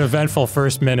 It's been an eventful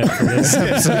first minute for this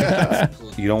episode.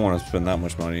 You don't want to spend that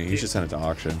much money. You should send it to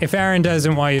auction. If Aaron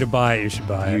doesn't want you to buy it, you should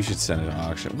buy You it. should send it to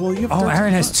auction. Well, you have Oh,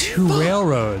 Aaron has 2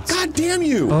 railroads. God damn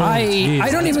you! Oh, I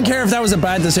geez. don't even care if that was a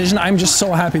bad decision. I'm just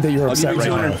so happy that you're I'll give upset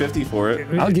you right now. $250 for it.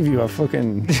 I'll give you a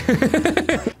fucking.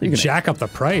 You can jack up the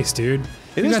price, dude.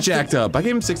 It is jacked up. I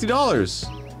gave him $60.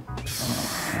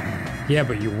 Yeah,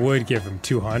 but you would give him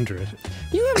 200.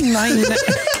 You have 9.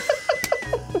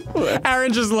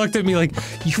 Aaron just looked at me like,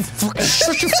 you fucking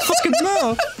shut your fucking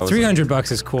mouth.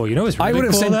 $300 is cool. You know what's really I would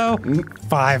have cool said- though?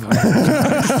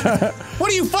 500.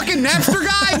 What are you, fucking Napster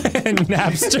guy?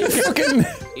 Napster.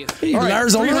 fucking. All right,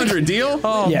 Lars Ulrich? 300 deal?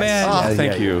 Oh Yes. man. Oh, Yeah,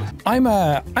 thank yeah. you. I'm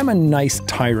a nice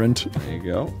tyrant. There you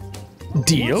go.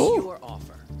 Deal? Your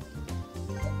offer.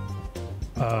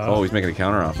 Oh, he's making a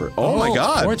counter offer. Oh, my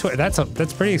god.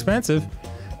 That's pretty expensive,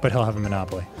 but he'll have a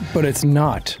monopoly. But it's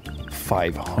not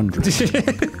 500.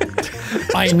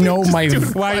 I know my.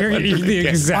 Why you're getting the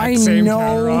exact I same know-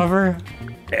 counter offer?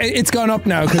 It's gone up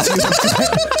now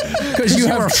because you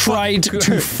have tried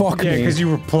to fuck Yeah, me. because you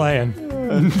were playing.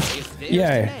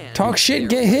 Yeah, talk shit,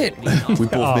 get hit. We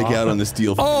both make out on this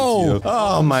deal. Oh.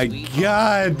 Oh my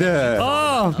god.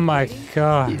 Oh my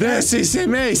god. This is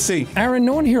amazing. Aaron,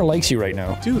 no one here likes you right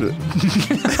now. Dude,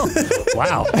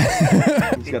 Wow.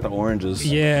 he's got the oranges.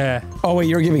 Yeah. Oh wait,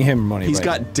 you're giving him money. He's right?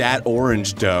 got dat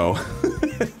orange dough.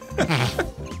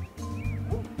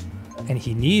 And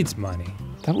he needs money.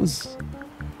 That was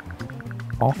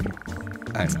awful.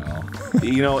 I know.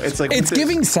 You know, it's like It's with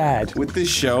giving sad. with this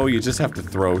show, you just have to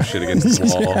throw shit against the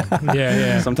wall. Yeah,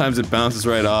 yeah. Sometimes it bounces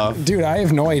right off. Dude, I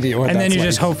have no idea what And then that's you like.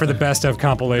 just hope for the best of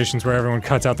compilations where everyone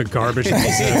cuts out the garbage. Dude,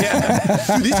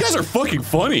 these guys are fucking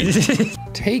funny.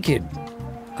 Take it.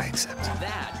 I accept.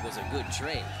 That was a good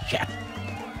trade.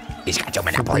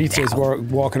 Fabrizio's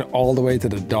walking all the way to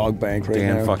the dog bank right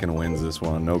Dan now. fucking wins this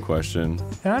one, no question.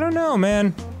 I don't know,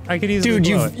 man. I could easily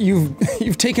Dude, blow it.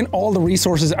 you've taken all the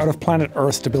resources out of planet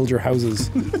Earth to build your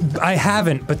houses. I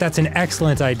haven't, but that's an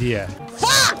excellent idea.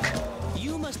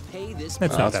 You must pay this.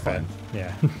 That's Oh, not that's that bad.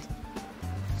 Yeah.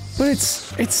 But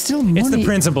it's still money. It's the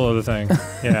principle of the thing.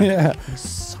 Yeah. Yeah.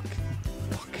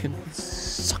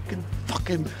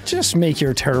 Fucking. Just make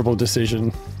your terrible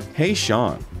decision. Hey,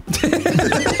 Sean.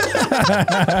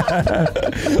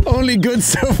 Only good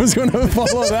stuff was gonna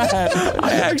follow that.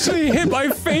 I actually hit my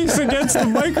face against the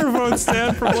microphone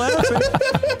stand from laughing.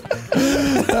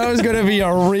 That was gonna be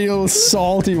a real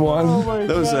salty one.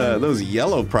 Those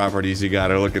yellow properties you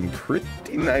got are looking pretty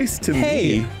nice to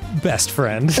Hey, me. best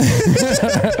friend.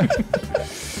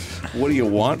 What do you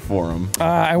want for them?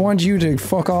 I want you to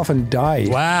fuck off and die.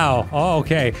 Wow. Oh,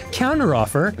 okay. Counter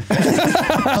offer.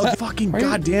 Oh, fucking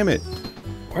goddamn it!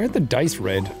 Why are the dice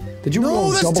red? Did you roll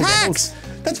No, that's double tax.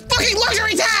 That's fucking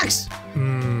luxury tax.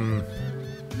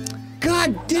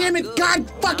 God damn it! God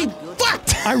fucking fuck!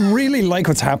 I really like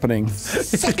what's happening.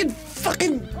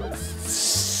 fucking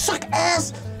suck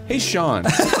ass. Hey, Sean.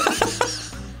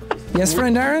 Yes,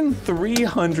 friend Aaron?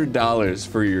 $300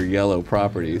 for your yellow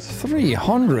properties.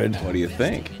 300. What do you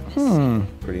think?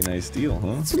 Pretty nice deal,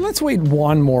 huh? So let's wait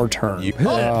one more turn. You-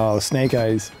 Oh, snake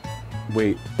eyes.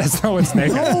 Wait. That's not what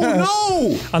snake.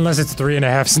 Oh Unless it's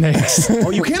 3.5 snakes. no! Oh,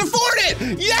 you can't afford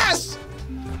it! Yes!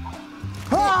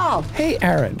 Ah! Hey,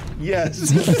 Aaron. Yes.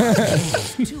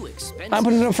 Too expensive. I'm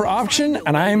putting it up for auction,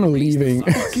 and I'm leaving.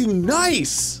 Fucking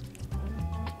nice.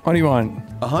 What do you want?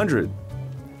 100.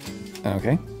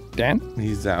 Okay. Dan?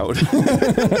 He's out.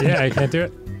 Yeah, I can't do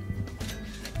it.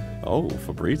 Oh,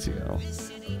 Fabrizio.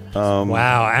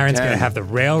 Wow, Aaron's 10. gonna have the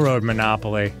railroad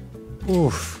monopoly.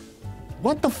 Oof.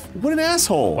 What the? What an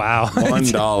asshole! Wow.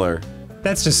 $1.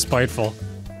 That's just spiteful.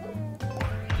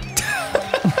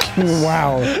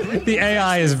 Wow. The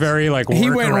AI is very like. He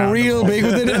went real big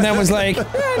with it and then was like,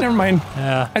 never mind.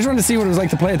 Yeah. I just wanted to see what it was like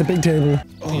to play at the big table.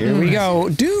 Here we go.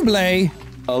 Double.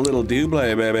 A little double,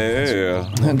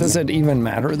 baby. Does it even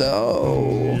matter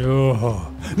though?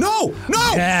 Oh. No!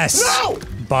 No! Yes. No!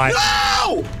 But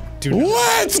No!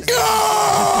 Let's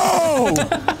go!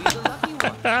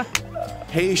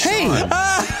 Hey, Sean. Hey,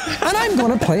 and I'm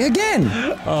gonna play again.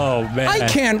 oh man. I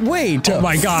can't wait to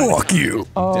my God. fuck you.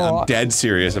 I'm dead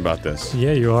serious about this.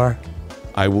 Yeah, you are.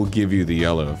 I will give you the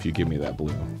yellow if you give me that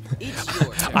blue. It's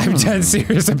your turn. I'm dead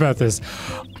serious about this.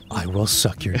 I will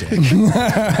suck your dick.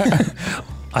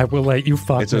 I will let you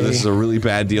fuck me. This is a really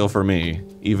bad deal for me,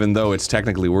 even though it's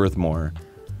technically worth more.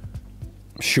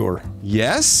 Sure,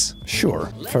 Yes? sure.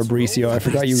 Fabricio, I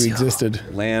forgot you existed.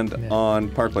 Land on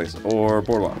Park Place or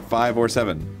Boardwalk. 5 or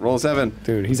 7. Roll a 7.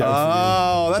 Dude, he's out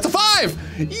Oh, that's a 5!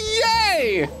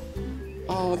 Yay!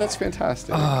 Oh, that's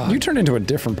fantastic. You turned into a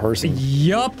different person.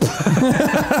 Yup.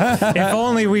 If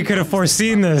only we could have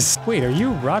foreseen this. Wait, are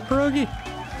you Rot Pierogi?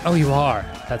 Oh, you are.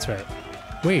 That's right.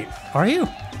 Wait, are you?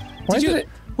 Why Did you? did it?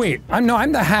 Wait. I'm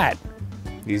the hat.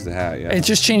 He's the hat, yeah. It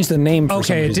just changed the name for some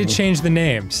Okay, it reason. did change the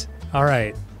names. All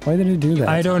right. Why did it do that?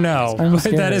 I don't know. I'm But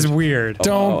scared. that is weird.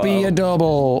 Don't be a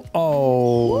double.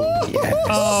 Oh, yes.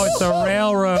 Oh, it's the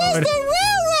railroad.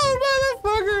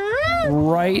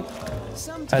 Right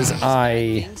as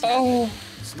I. Oh.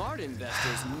 Smart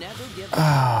investors never give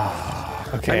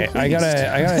up. Okay, I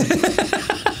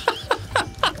gotta.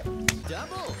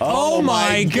 Double. Oh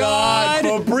my God.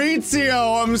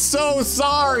 Fabrizio, I'm so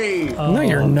sorry! No,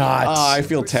 you're not. I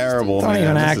feel terrible, Don't man.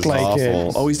 even This act is like awful.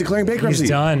 it. Oh, he's declaring bankruptcy. He's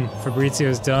done.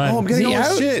 Fabrizio's done. Oh, I'm getting Is he all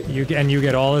this out? shit. You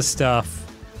get all his stuff.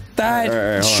 That All right,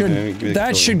 hold on, should let me get that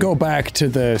it should go back to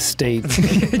the state,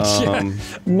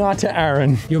 not to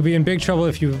Aaron. You'll be in big trouble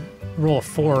if you roll a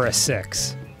 4 or a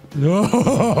 6.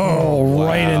 Oh,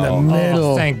 right in the middle.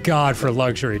 Oh, thank God for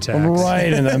luxury tax.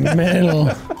 Right in the middle.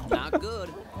 Not good.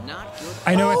 Not good.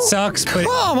 I know it sucks, but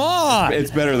Come on. It's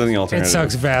better than the it alternative.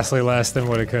 sucks vastly less than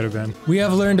what it could have been. We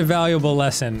have learned a valuable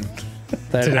lesson.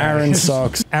 That today. Aaron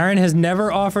sucks. Aaron has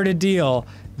never offered a deal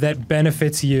that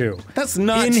benefits you. That's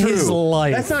not in true. his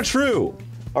life. That's not true.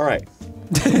 All right.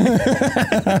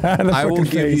 I will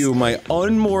give face. you my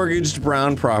unmortgaged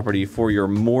brown property for your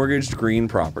mortgaged green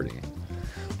property.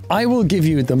 I will give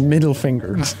you the middle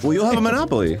finger. Well, you'll have a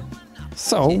monopoly.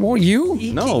 So, won't you?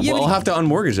 No, but I'll have to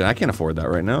unmortgage it. I can't afford that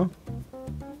right now.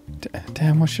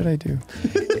 Damn, what should I do?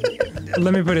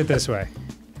 Let me put it this way.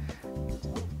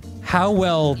 How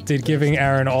well did giving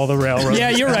Aaron all the railroads Yeah,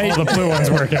 you're right. all the blue ones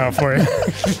work out for you?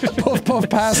 Puff, puff,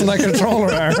 pass on that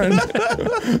controller, Aaron.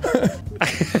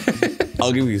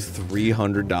 I'll give you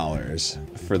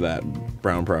 $300 for that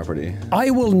brown property. I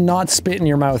will not spit in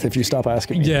your mouth if you stop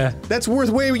asking me. Yeah. That's worth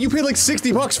way. You paid like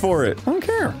 $60 for it, I don't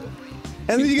care.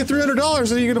 and then you get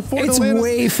 $300, and you can afford It's to land.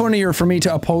 way funnier for me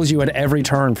to oppose you at every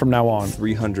turn from now on.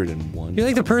 301. You're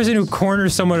like the person who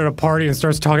corners someone at a party and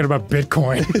starts talking about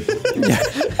Bitcoin.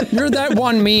 You're that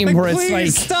one meme where it's Please like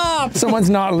stop. someone's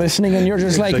not listening and you're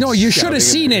just like, like no, you should shouting have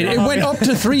seen in it. the It went up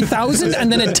to 3,000 and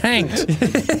then it tanked.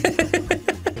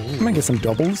 I might get some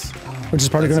doubles, which is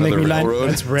probably going to make me land. railroad.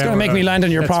 That's It's going to make me land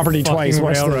on your That's property fucking twice.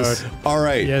 Watch railroad. this. All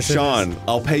right, Yes, it Sean, is.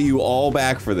 I'll pay you all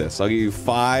back for this. I'll give you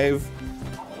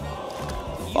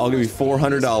I'll give you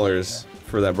 $400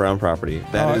 for that brown property.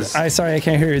 That is. Sorry, I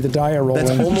can't hear you. The die are rolling.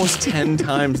 That's almost 10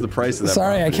 times the price of that.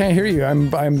 Sorry, I property. can't hear you.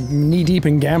 I'm knee deep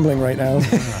in gambling right now.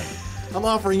 I'm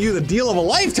offering you the deal of a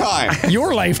lifetime.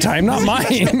 Your lifetime, not mine.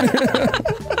 You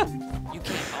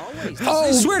can't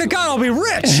always. I swear to God, I'll be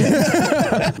rich.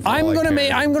 I'm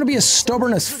gonna be as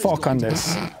stubborn as fuck on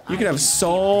this. You can have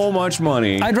so much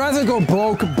money. I'd rather go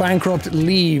broke, bankrupt,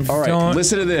 leave. All right, Don't-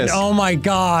 listen to this. Oh my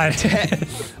God.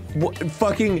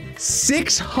 Fucking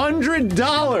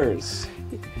 $600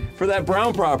 for that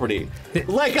brown property.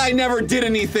 Like I never did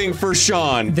anything for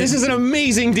Sean. This is an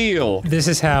amazing deal. This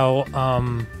is how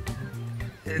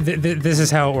this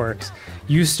is how it works.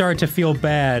 You start to feel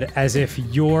bad as if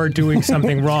you're doing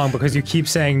something wrong because you keep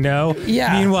saying no.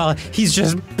 Yeah. Meanwhile, he's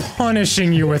just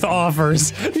punishing you with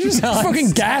offers. You're just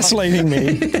fucking gaslighting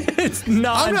me. It's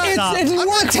not. It'll I'm work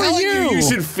not for telling you. you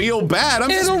should feel bad. I'm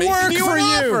just It'll making work you for an you.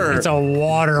 offer. It's a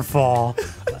waterfall.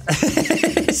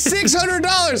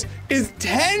 $600 is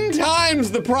 10 times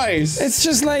times the price. It's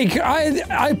just like,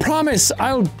 I promise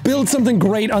I'll build something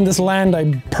great on this land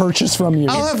I purchased from you.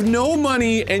 I'll have no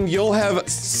money and you'll have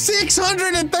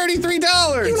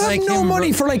 $633. You'll have no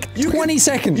money for like 20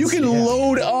 seconds. You can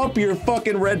load up your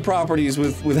fucking red properties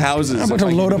with houses. I'm about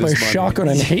to load up a shotgun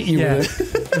and hit you with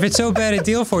it. If it's so bad a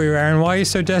deal for you, Aaron, why are you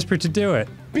so desperate to do it?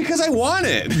 Because I want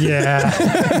it. Yeah.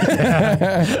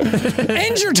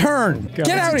 End your turn. Get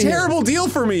out of here. Terrible deal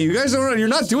for me. You guys don't. You're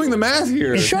not doing the math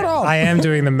here. Shut up. I am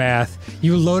doing the math.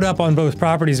 You load up on both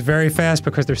properties very fast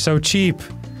because they're so cheap.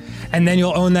 And then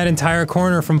you'll own that entire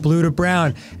corner from blue to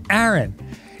brown. Aaron,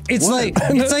 it's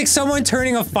like someone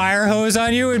turning a fire hose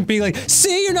on you and being like,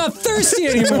 see, you're not thirsty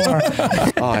anymore.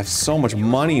 Oh, I have so much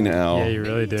money now. Yeah, you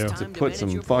really do. To put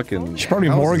some fucking. You should probably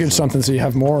mortgage something so you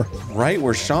have more. Right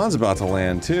where Sean's about to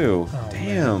land too. Oh,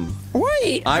 damn.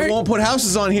 Wait. I won't put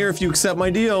houses on here if you accept my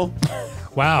deal.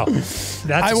 Wow.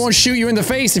 I won't shoot you in the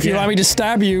face if you allow me to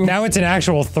stab you. Now it's an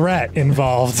actual threat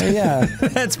involved. Yeah.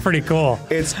 That's pretty cool.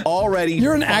 It's already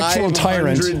You're an actual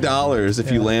tyrant. $500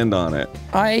 if you land on it.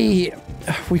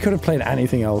 We could have played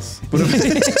anything else.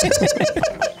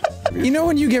 You know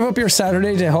when you give up your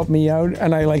Saturday to help me out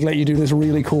and I like let you do this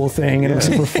really cool thing and it was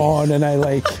super fun and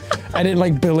I didn't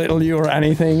like belittle you or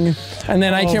anything. And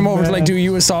then I came over to like do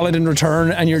you a solid in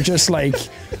return and you're just like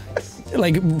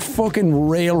fucking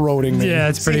railroading me. Yeah,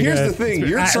 it's pretty good. Here's the thing,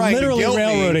 you're trying to guilt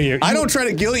railroading me. you. I don't try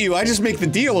to guilt you, I just make the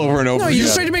deal over and over. No, you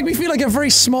just try to make me feel like a very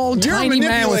small, tiny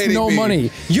man with no money.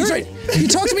 You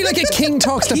talk to me like a king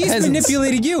talks to peasants. He's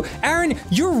manipulating you. Aaron,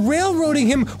 you're railroading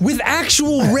him with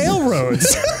actual railroads.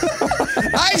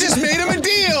 I just made him a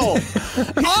deal.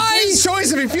 His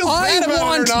choice if he feels bad about it or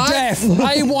want not. death.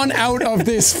 I want out of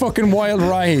this fucking wild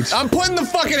ride. I'm putting the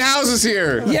fucking houses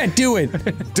here. Yeah, do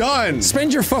it. Done.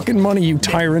 Spend your fucking money, you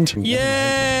tyrant.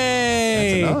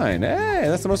 Yay! That's a 9. Hey,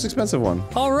 that's the most expensive one.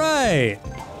 All right.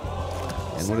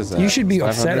 And what is that? You should be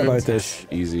upset 500? about this.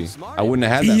 Easy. I wouldn't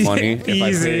have had that money if I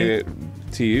Easy. paid it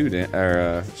to you, Dan,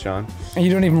 or Sean. And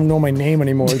you don't even know my name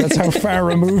anymore. That's how far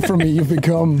removed from me you've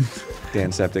become.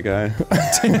 Dan Septic Eye. I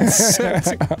think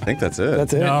that's it.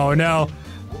 That's it. No, no.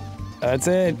 That's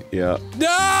it. Yeah.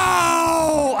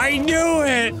 No! I knew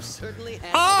it!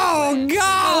 Oh,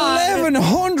 God!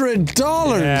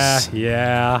 $1,100.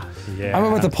 Yeah. I'm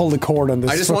about to pull the cord on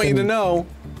this. I just want you to know,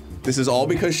 this is all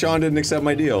because Sean didn't accept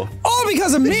my deal. All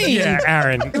because of me. Yeah,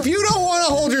 Aaron. If you don't want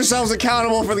to hold yourselves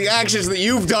accountable for the actions that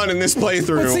you've done in this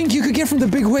playthrough. I think you could get from the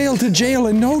big whale to jail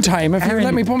in no time if you Aaron,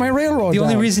 let me put my railroad The down.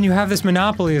 only reason you have this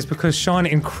monopoly is because Sean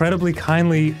incredibly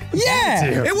kindly.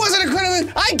 Yeah. It wasn't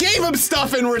incredible. I gave him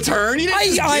stuff in return. You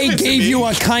didn't just I give it to gave me. you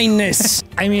a kindness.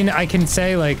 I mean, I can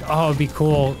say like, oh, it'd be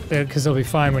cool because it'll be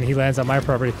fine when he lands on my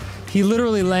property. He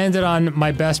literally landed on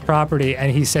my best property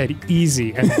and he said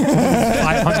easy and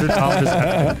 $500.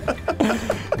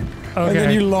 Okay. And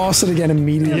then you lost it again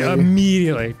immediately. Yeah,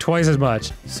 immediately, twice as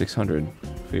much. 600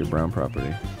 for your brown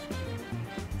property.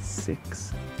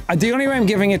 6. The only way I'm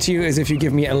giving it to you is if you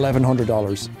give me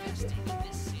 $1,100.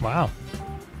 Wow.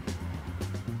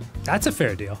 That's a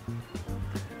fair deal.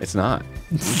 It's not.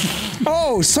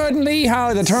 Oh, suddenly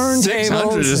how the 600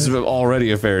 turntables. is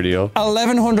already a fair deal.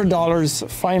 $1,100.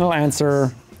 Final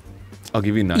answer. I'll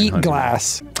give you 900. Eat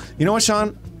glass. You know what,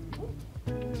 Sean?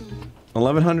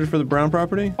 1,100 for the brown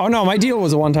property? Oh no, my deal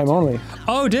was a one-time only.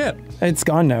 Oh, dip. It's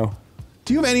gone now.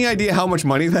 Do you have any idea how much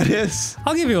money that is?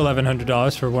 I'll give you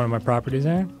 $1,100 for one of my properties,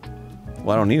 Aaron.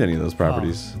 Well, I don't need any of those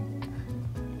properties.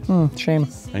 Shame.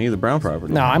 I need the brown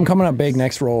property. No, I'm coming up big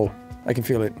next roll. I can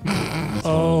feel it.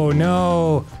 Oh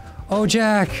no. Oh,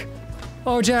 Jack.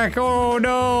 Oh, Jack. Oh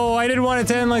no. I didn't want it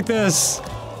to end like this.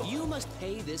 You must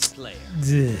pay this slayer.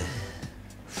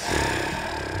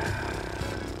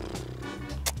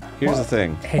 Here's the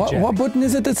thing. Hey, What, Jack. what button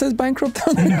is it that says bankrupt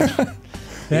on there?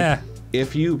 Yeah.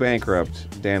 If you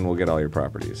bankrupt, Dan will get all your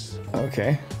properties.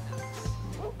 Okay.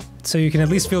 So you can at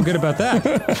least feel good about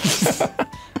that.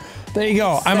 There you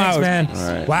go. I'm Thanks, out. man. All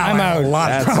right. Wow, I'm I have out. a lot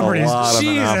That's of a properties. lot of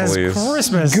Jesus monopolies.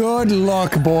 Christmas. Good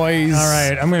luck, boys. All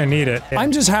right, I'm gonna need it.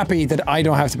 I'm just happy that I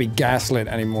don't have to be gaslit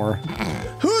anymore.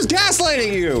 Who's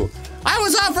gaslighting you? I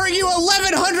was offering you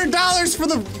 $1,100 for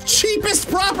the cheapest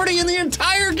property in the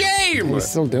entire game! He's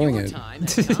still doing it. Time.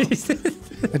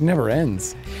 It never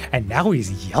ends. And now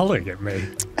he's yelling at me.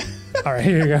 All right,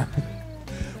 here you go.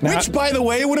 Which, by the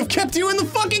way, would have kept you in the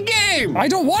fucking game! I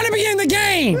don't want to be in the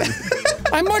game!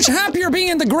 I'm much happier being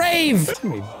in the grave!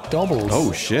 Doubles.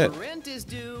 Oh, shit. Rent is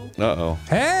due. Uh-oh.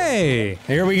 Hey,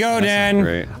 Here we go, Dan.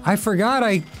 Great. I forgot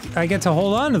I get to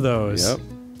hold on to those. Yep.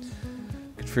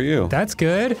 Good for you. That's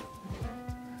good.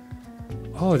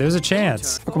 Oh, there's a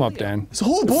chance. Fuck him up, Dan. This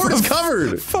whole board is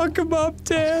covered! Fuck him up,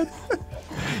 Dad.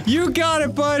 You got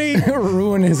it, buddy.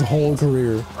 Ruin his whole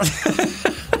career. You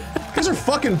guys are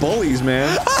fucking bullies,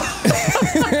 man.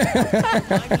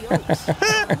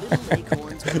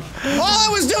 All I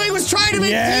was doing was trying to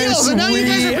make deals, and now you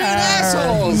guys are being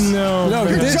assholes. No,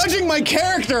 You're judging my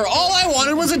character. All I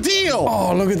wanted was a deal.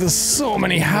 Oh, look at this! So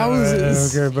many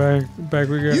houses. Okay, back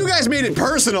we go. You guys made it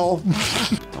personal.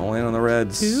 Don't land on the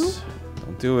reds.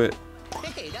 Don't do it.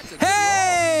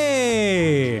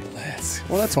 Hey!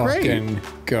 Well, that's great. Fucking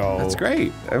go. That's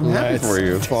great. I'm happy Let's for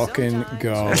you. fucking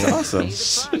go. That's awesome.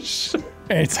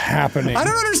 It's happening. I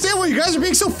don't understand why you guys are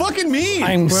being so fucking mean.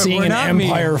 I'm seeing we're an not mean.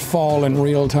 empire fall in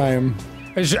real time.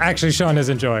 Actually, Sean is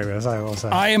enjoying this, I will say.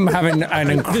 I am having an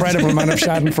incredible amount of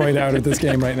Schadenfreude out of this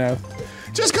game right now.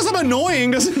 Just because I'm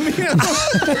annoying doesn't mean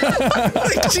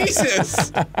like,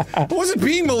 Jesus. I wasn't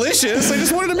being malicious. I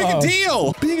just wanted to make a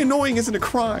deal. Being annoying isn't a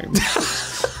crime.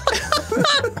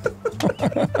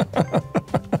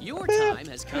 Your time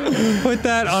has come. Put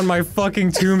that on my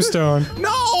fucking tombstone.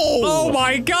 No! Oh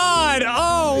my god!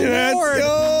 Oh Lord!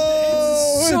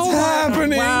 Go! So It's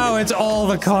happening! Wow, it's all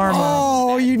the karma.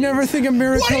 Oh, you never think of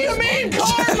miracles. What do you mean,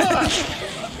 karma?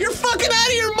 You're fucking out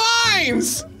of your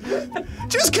minds!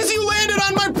 Just because you landed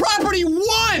on my property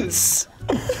once!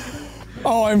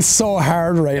 Oh, I'm so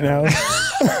hard right now.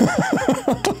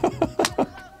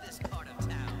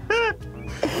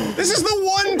 This is the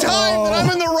one time that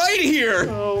I'm in the right here!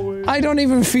 I don't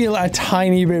even feel a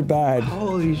tiny bit bad.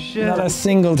 Holy shit. Not a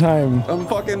single time. I'm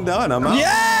fucking done. I'm out.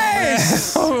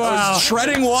 Yes! Oh, I wow. was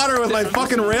treading water with my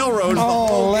fucking railroad the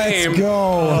whole let's game.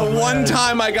 go. The one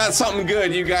time I got something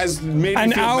good, you guys made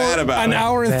me feel bad about An it.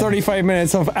 hour and 35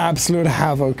 minutes of absolute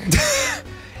havoc.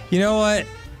 You know what?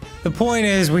 The point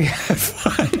is, we had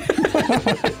fun.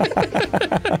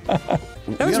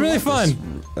 That was really fun.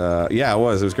 Yeah, it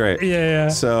was. It was great. Yeah, yeah.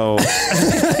 So.